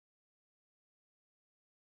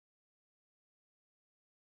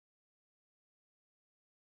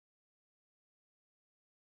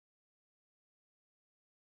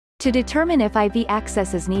To determine if IV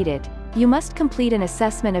access is needed, you must complete an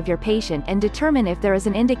assessment of your patient and determine if there is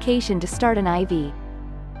an indication to start an IV.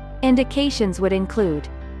 Indications would include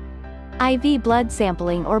IV blood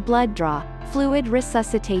sampling or blood draw, fluid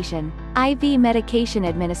resuscitation, IV medication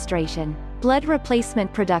administration, blood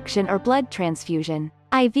replacement production or blood transfusion,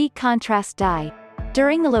 IV contrast dye.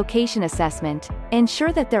 During the location assessment,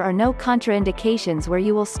 ensure that there are no contraindications where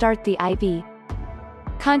you will start the IV.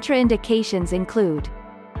 Contraindications include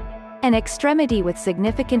an extremity with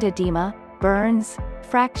significant edema, burns,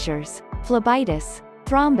 fractures, phlebitis,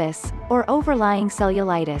 thrombus, or overlying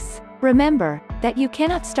cellulitis. Remember that you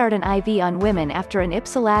cannot start an IV on women after an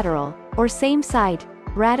ipsilateral, or same-side,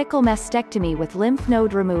 radical mastectomy with lymph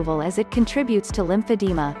node removal as it contributes to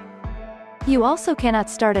lymphedema. You also cannot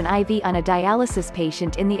start an IV on a dialysis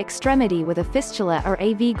patient in the extremity with a fistula or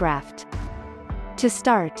AV graft. To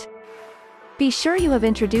start, be sure you have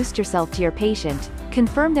introduced yourself to your patient,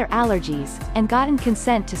 confirm their allergies, and gotten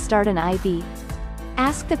consent to start an IV.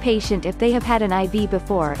 Ask the patient if they have had an IV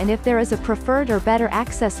before and if there is a preferred or better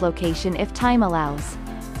access location if time allows.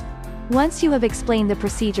 Once you have explained the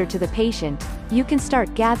procedure to the patient, you can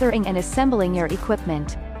start gathering and assembling your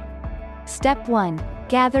equipment. Step 1.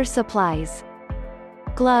 Gather supplies.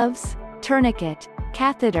 Gloves, tourniquet,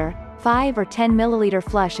 catheter, 5 or 10 milliliter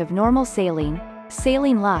flush of normal saline,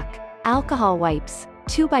 saline lock, alcohol wipes,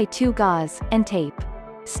 2x2 gauze, and tape.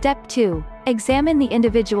 Step 2. Examine the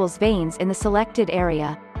individual's veins in the selected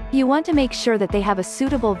area. You want to make sure that they have a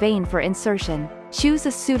suitable vein for insertion. Choose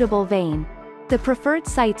a suitable vein. The preferred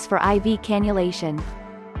sites for IV cannulation.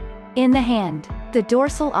 In the hand, the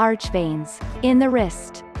dorsal arch veins. In the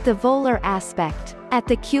wrist, the volar aspect. At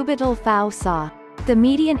the cubital fossa, the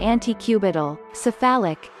median antecubital,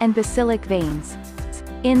 cephalic, and basilic veins.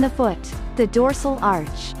 In the foot, the dorsal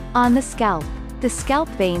arch. On the scalp, the scalp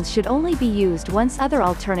veins should only be used once other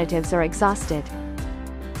alternatives are exhausted.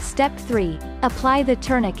 Step 3. Apply the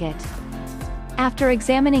tourniquet. After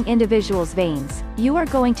examining individuals' veins, you are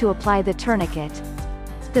going to apply the tourniquet.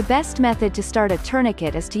 The best method to start a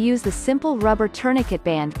tourniquet is to use the simple rubber tourniquet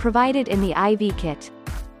band provided in the IV kit.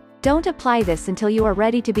 Don't apply this until you are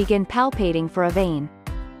ready to begin palpating for a vein.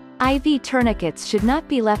 IV tourniquets should not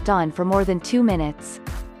be left on for more than 2 minutes.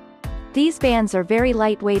 These bands are very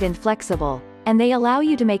lightweight and flexible, and they allow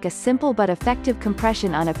you to make a simple but effective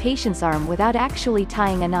compression on a patient's arm without actually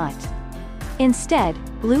tying a knot. Instead,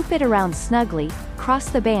 loop it around snugly, cross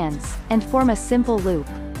the bands, and form a simple loop.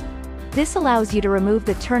 This allows you to remove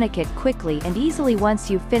the tourniquet quickly and easily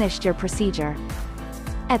once you've finished your procedure.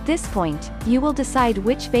 At this point, you will decide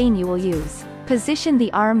which vein you will use. Position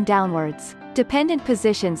the arm downwards. Dependent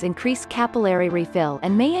positions increase capillary refill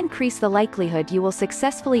and may increase the likelihood you will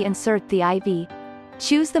successfully insert the IV.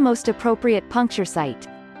 Choose the most appropriate puncture site.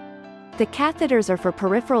 The catheters are for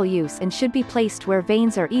peripheral use and should be placed where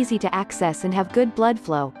veins are easy to access and have good blood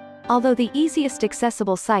flow, although the easiest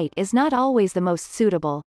accessible site is not always the most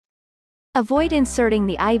suitable. Avoid inserting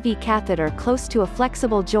the IV catheter close to a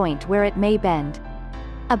flexible joint where it may bend.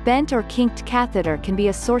 A bent or kinked catheter can be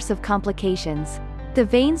a source of complications. The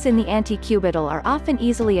veins in the antecubital are often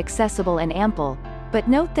easily accessible and ample, but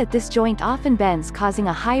note that this joint often bends, causing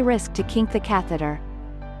a high risk to kink the catheter.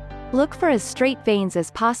 Look for as straight veins as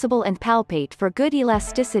possible and palpate for good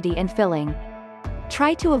elasticity and filling.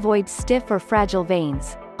 Try to avoid stiff or fragile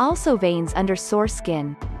veins, also veins under sore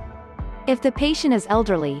skin. If the patient is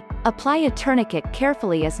elderly, apply a tourniquet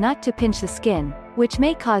carefully as not to pinch the skin, which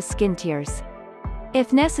may cause skin tears.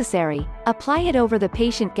 If necessary, apply it over the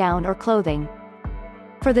patient gown or clothing.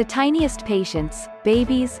 For the tiniest patients,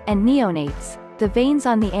 babies, and neonates, the veins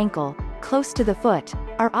on the ankle, close to the foot,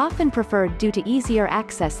 are often preferred due to easier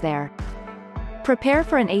access there. Prepare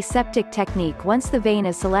for an aseptic technique once the vein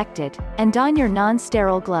is selected, and don your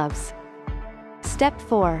non-sterile gloves. Step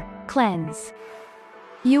 4. Cleanse.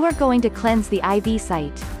 You are going to cleanse the IV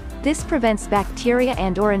site. This prevents bacteria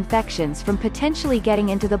and/or infections from potentially getting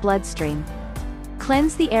into the bloodstream.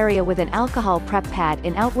 Cleanse the area with an alcohol prep pad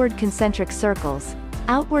in outward concentric circles,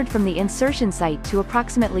 outward from the insertion site to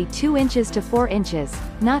approximately 2 inches to 4 inches,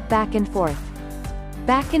 not back and forth.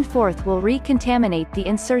 Back and forth will recontaminate the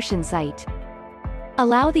insertion site.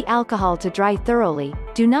 Allow the alcohol to dry thoroughly,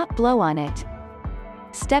 do not blow on it.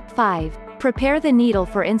 Step 5. Prepare the needle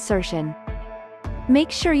for insertion.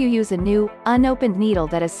 Make sure you use a new, unopened needle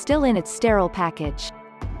that is still in its sterile package.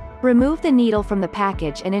 Remove the needle from the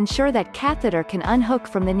package and ensure that catheter can unhook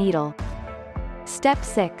from the needle. Step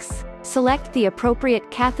 6. Select the appropriate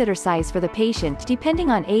catheter size for the patient depending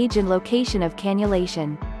on age and location of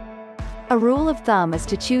cannulation. A rule of thumb is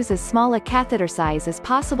to choose as small a catheter size as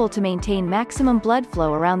possible to maintain maximum blood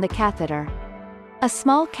flow around the catheter. A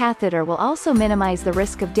small catheter will also minimize the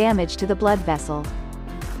risk of damage to the blood vessel.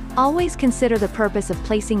 Always consider the purpose of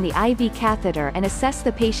placing the IV catheter and assess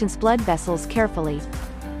the patient's blood vessels carefully.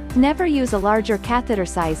 Never use a larger catheter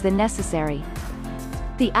size than necessary.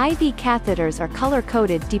 The IV catheters are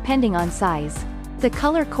color-coded depending on size. The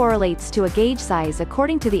color correlates to a gauge size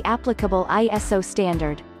according to the applicable ISO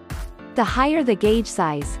standard. The higher the gauge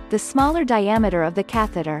size, the smaller diameter of the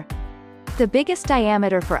catheter. The biggest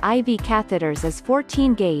diameter for IV catheters is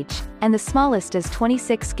 14 gauge, and the smallest is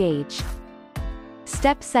 26 gauge.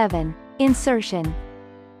 Step 7. Insertion.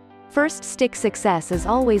 First stick success is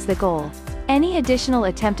always the goal. Any additional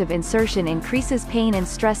attempt of insertion increases pain and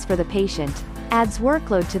stress for the patient, adds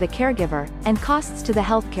workload to the caregiver, and costs to the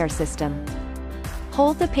healthcare system.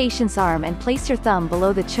 Hold the patient's arm and place your thumb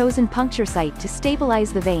below the chosen puncture site to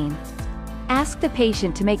stabilize the vein. Ask the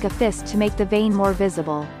patient to make a fist to make the vein more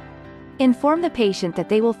visible. Inform the patient that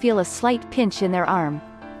they will feel a slight pinch in their arm.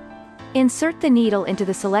 Insert the needle into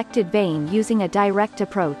the selected vein using a direct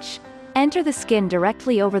approach. Enter the skin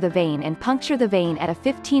directly over the vein and puncture the vein at a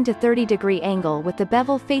 15 to 30 degree angle with the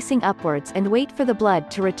bevel facing upwards and wait for the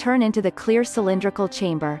blood to return into the clear cylindrical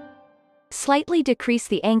chamber. Slightly decrease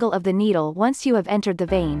the angle of the needle once you have entered the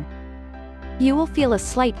vein. You will feel a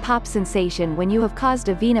slight pop sensation when you have caused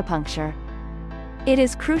a venipuncture. It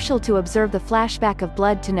is crucial to observe the flashback of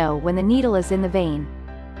blood to know when the needle is in the vein.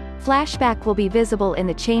 Flashback will be visible in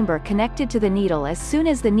the chamber connected to the needle as soon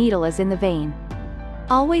as the needle is in the vein.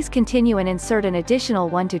 Always continue and insert an additional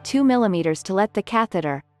 1 to 2 mm to let the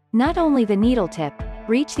catheter, not only the needle tip,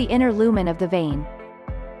 reach the inner lumen of the vein.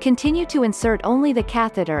 Continue to insert only the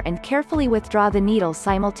catheter and carefully withdraw the needle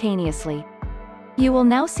simultaneously. You will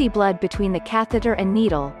now see blood between the catheter and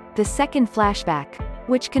needle, the second flashback,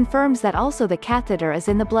 which confirms that also the catheter is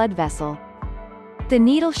in the blood vessel. The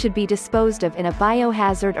needle should be disposed of in a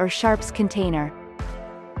biohazard or sharps container.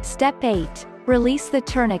 Step 8. Release the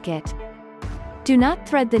tourniquet. Do not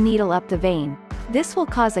thread the needle up the vein. This will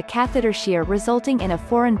cause a catheter shear resulting in a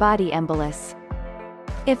foreign body embolus.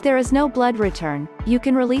 If there is no blood return, you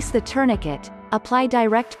can release the tourniquet, apply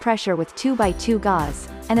direct pressure with 2x2 gauze,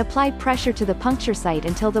 and apply pressure to the puncture site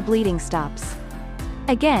until the bleeding stops.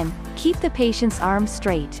 Again, keep the patient's arm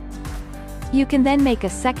straight. You can then make a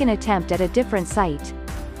second attempt at a different site.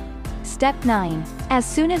 Step 9. As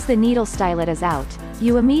soon as the needle stylet is out,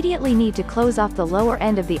 you immediately need to close off the lower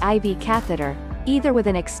end of the IV catheter, either with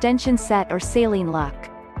an extension set or saline lock.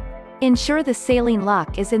 Ensure the saline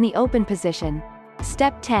lock is in the open position.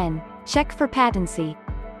 Step 10. Check for patency.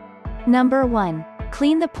 Number 1.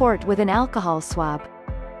 Clean the port with an alcohol swab.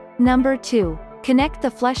 Number 2. Connect the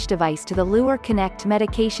flush device to the Luer Connect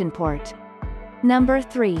medication port. Number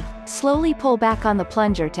 3. Slowly pull back on the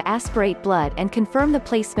plunger to aspirate blood and confirm the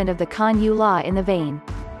placement of the cannula in the vein.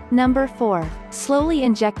 Number 4. Slowly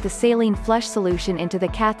inject the saline flush solution into the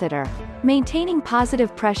catheter, maintaining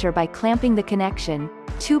positive pressure by clamping the connection,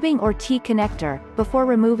 tubing or T-connector, before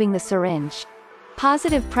removing the syringe.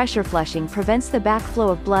 Positive pressure flushing prevents the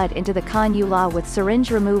backflow of blood into the cannula with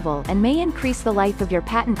syringe removal and may increase the life of your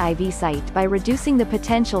patent IV site by reducing the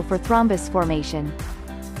potential for thrombus formation.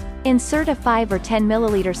 Insert a 5 or 10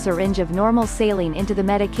 milliliter syringe of normal saline into the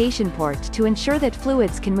medication port to ensure that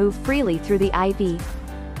fluids can move freely through the IV.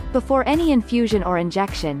 Before any infusion or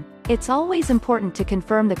injection, it's always important to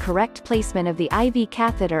confirm the correct placement of the IV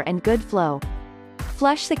catheter and good flow.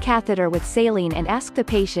 Flush the catheter with saline and ask the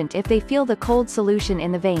patient if they feel the cold solution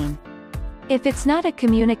in the vein. If it's not a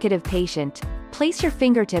communicative patient, place your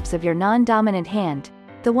fingertips of your non-dominant hand,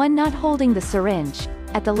 the one not holding the syringe,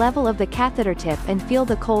 at the level of the catheter tip and feel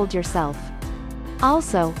the cold yourself.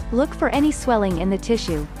 Also, look for any swelling in the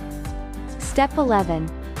tissue. Step 11.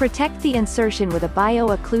 Protect the insertion with a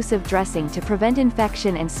bio-occlusive dressing to prevent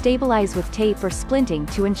infection and stabilize with tape or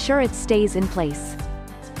splinting to ensure it stays in place.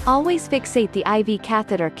 Always fixate the IV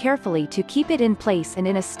catheter carefully to keep it in place and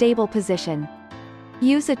in a stable position.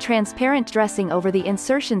 Use a transparent dressing over the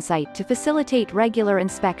insertion site to facilitate regular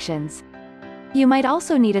inspections. You might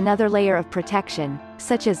also need another layer of protection,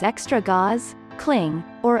 such as extra gauze, cling,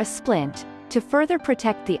 or a splint, to further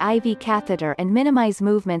protect the IV catheter and minimize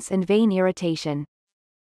movements and vein irritation.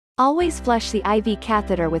 Always flush the IV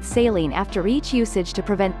catheter with saline after each usage to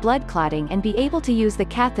prevent blood clotting and be able to use the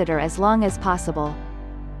catheter as long as possible.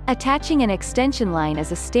 Attaching an extension line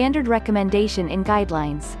is a standard recommendation in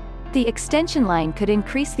guidelines. The extension line could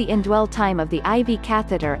increase the indwell time of the IV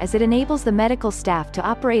catheter as it enables the medical staff to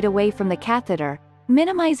operate away from the catheter,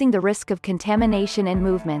 minimizing the risk of contamination and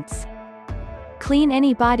movements. Clean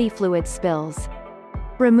any body fluid spills.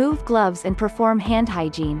 Remove gloves and perform hand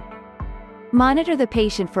hygiene. Monitor the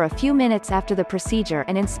patient for a few minutes after the procedure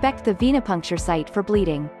and inspect the venipuncture site for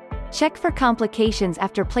bleeding. Check for complications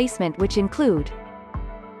after placement, which include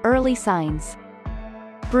early signs: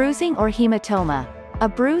 bruising or hematoma. A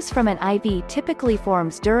bruise from an IV typically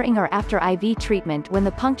forms during or after IV treatment when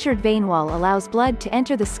the punctured vein wall allows blood to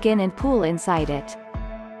enter the skin and pool inside it.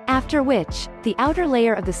 After which, the outer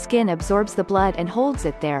layer of the skin absorbs the blood and holds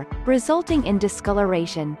it there, resulting in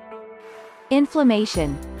discoloration.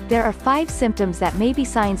 Inflammation. There are 5 symptoms that may be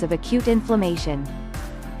signs of acute inflammation: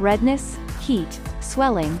 redness, heat,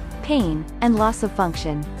 swelling, pain, and loss of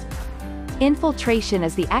function. Infiltration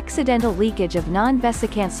is the accidental leakage of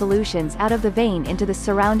non-vesicant solutions out of the vein into the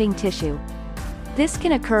surrounding tissue. This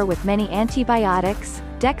can occur with many antibiotics,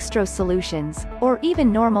 dextrose solutions, or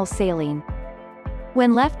even normal saline.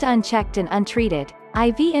 When left unchecked and untreated,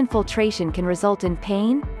 IV infiltration can result in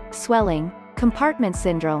pain, swelling, compartment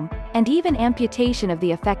syndrome, and even amputation of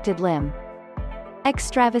the affected limb.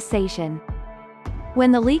 Extravasation.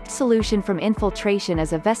 When the leaked solution from infiltration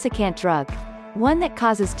is a vesicant drug, one that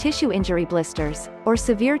causes tissue injury, blisters, or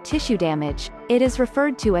severe tissue damage, it is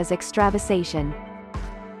referred to as extravasation.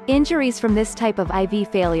 Injuries from this type of IV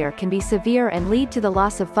failure can be severe and lead to the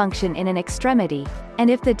loss of function in an extremity, and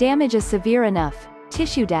if the damage is severe enough,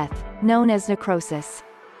 tissue death, known as necrosis.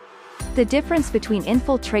 The difference between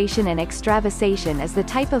infiltration and extravasation is the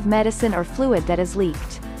type of medicine or fluid that is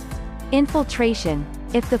leaked. Infiltration,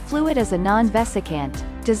 if the fluid is a non-vesicant,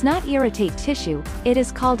 does not irritate tissue, it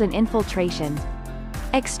is called an infiltration.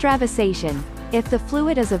 Extravasation, if the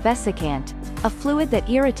fluid is a vesicant, a fluid that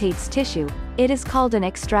irritates tissue, it is called an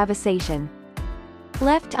extravasation.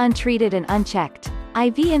 Left untreated and unchecked,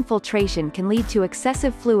 IV infiltration can lead to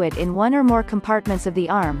excessive fluid in one or more compartments of the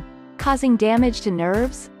arm, causing damage to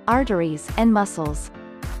nerves, arteries, and muscles.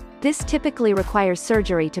 This typically requires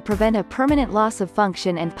surgery to prevent a permanent loss of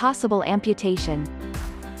function and possible amputation.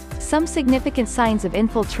 Some significant signs of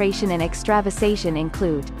infiltration and extravasation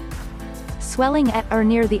include swelling at or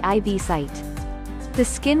near the IV site. The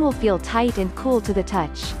skin will feel tight and cool to the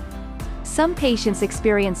touch. Some patients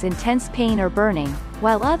experience intense pain or burning,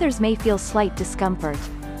 while others may feel slight discomfort.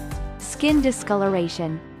 Skin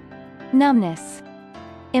discoloration. Numbness.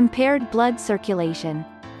 Impaired blood circulation.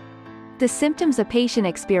 The symptoms a patient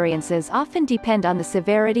experiences often depend on the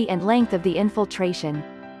severity and length of the infiltration.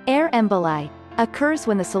 Air emboli occurs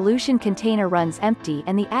when the solution container runs empty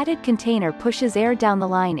and the added container pushes air down the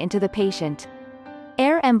line into the patient.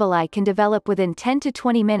 Air emboli can develop within 10 to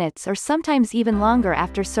 20 minutes or sometimes even longer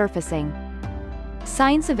after surfacing.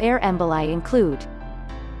 Signs of air emboli include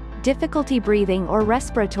difficulty breathing or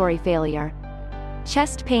respiratory failure,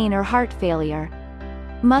 chest pain or heart failure,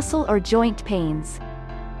 muscle or joint pains,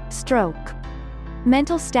 stroke,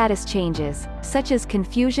 mental status changes, such as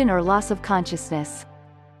confusion or loss of consciousness,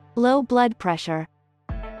 low blood pressure,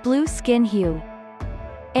 blue skin hue.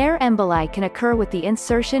 Air emboli can occur with the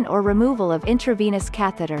insertion or removal of intravenous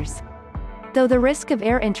catheters. Though the risk of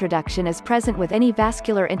air introduction is present with any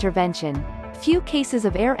vascular intervention, few cases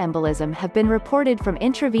of air embolism have been reported from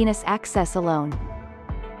intravenous access alone.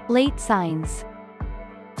 Late signs.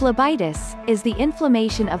 Phlebitis is the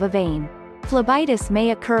inflammation of a vein. Phlebitis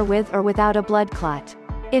may occur with or without a blood clot.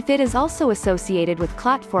 If it is also associated with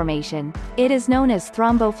clot formation, it is known as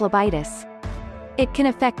thrombophlebitis. It can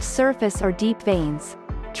affect surface or deep veins.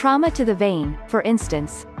 Trauma to the vein, for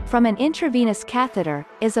instance, from an intravenous catheter,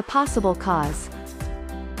 is a possible cause.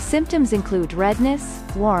 Symptoms include redness,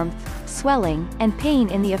 warmth, swelling, and pain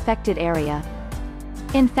in the affected area.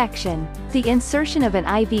 Infection. The insertion of an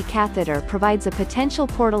IV catheter provides a potential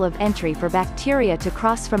portal of entry for bacteria to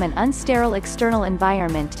cross from an unsterile external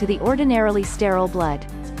environment to the ordinarily sterile blood.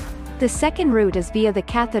 The second route is via the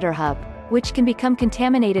catheter hub, which can become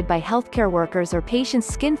contaminated by healthcare workers or patients'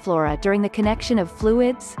 skin flora during the connection of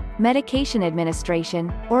fluids, medication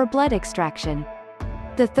administration, or blood extraction.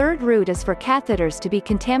 The third route is for catheters to be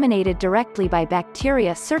contaminated directly by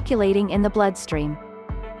bacteria circulating in the bloodstream.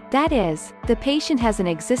 That is, the patient has an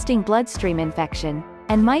existing bloodstream infection,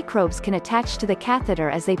 and microbes can attach to the catheter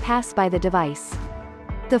as they pass by the device.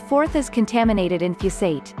 The fourth is contaminated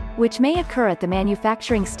infusate, which may occur at the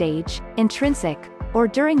manufacturing stage, intrinsic, or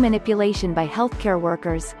during manipulation by healthcare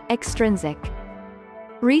workers, extrinsic.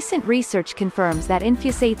 Recent research confirms that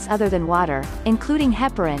infusates other than water, including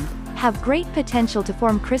heparin, have great potential to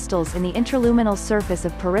form crystals in the intraluminal surface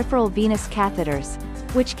of peripheral venous catheters,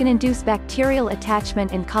 which can induce bacterial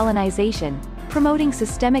attachment and colonization, promoting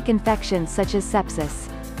systemic infections such as sepsis.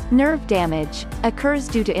 Nerve damage occurs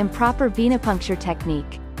due to improper venipuncture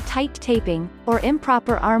technique, tight taping, or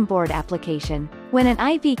improper armboard application. When an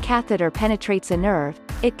IV catheter penetrates a nerve,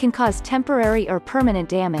 it can cause temporary or permanent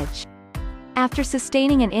damage. After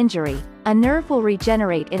sustaining an injury, a nerve will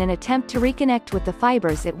regenerate in an attempt to reconnect with the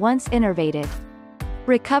fibers it once innervated.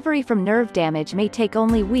 Recovery from nerve damage may take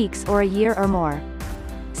only weeks or a year or more.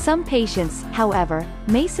 Some patients, however,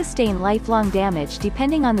 may sustain lifelong damage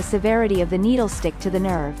depending on the severity of the needle stick to the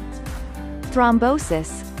nerve.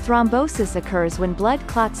 Thrombosis. Thrombosis occurs when blood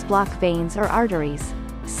clots block veins or arteries.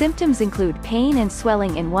 Symptoms include pain and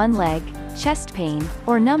swelling in one leg, chest pain,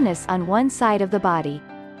 or numbness on one side of the body.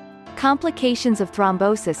 Complications of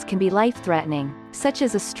thrombosis can be life-threatening, such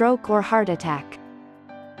as a stroke or heart attack.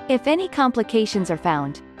 If any complications are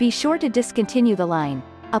found, be sure to discontinue the line,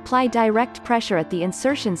 apply direct pressure at the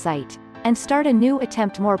insertion site, and start a new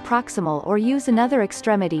attempt more proximal or use another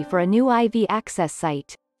extremity for a new IV access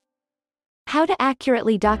site. How to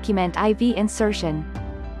accurately document IV insertion.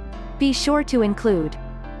 Be sure to include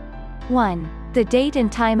 1. The date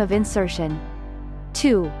and time of insertion.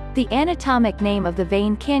 2. The anatomic name of the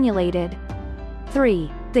vein cannulated.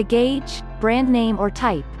 3. The gauge, brand name or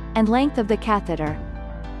type, and length of the catheter.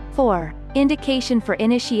 4. Indication for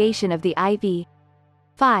initiation of the IV.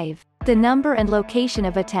 5. The number and location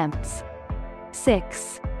of attempts.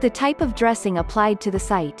 6. The type of dressing applied to the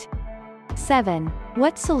site. 7.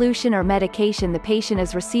 What solution or medication the patient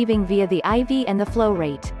is receiving via the IV and the flow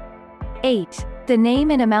rate. 8. The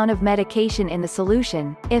name and amount of medication in the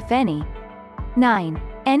solution, if any. 9.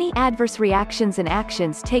 Any adverse reactions and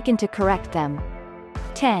actions taken to correct them.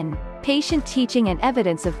 10. Patient teaching and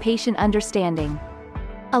evidence of patient understanding.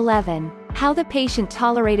 11. How the patient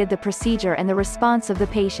tolerated the procedure and the response of the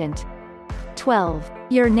patient. 12.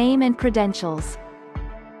 Your name and credentials.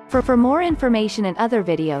 For more information and other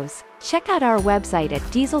videos, check out our website at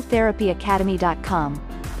dieseltherapyacademy.com,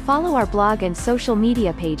 follow our blog and social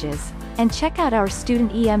media pages, and check out our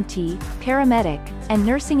student EMT, paramedic, and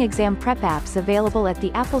nursing exam prep apps available at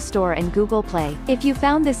the Apple Store and Google Play. If you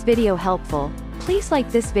found this video helpful, please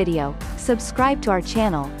like this video, subscribe to our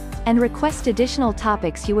channel, and request additional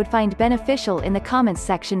topics you would find beneficial in the comments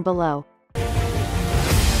section below.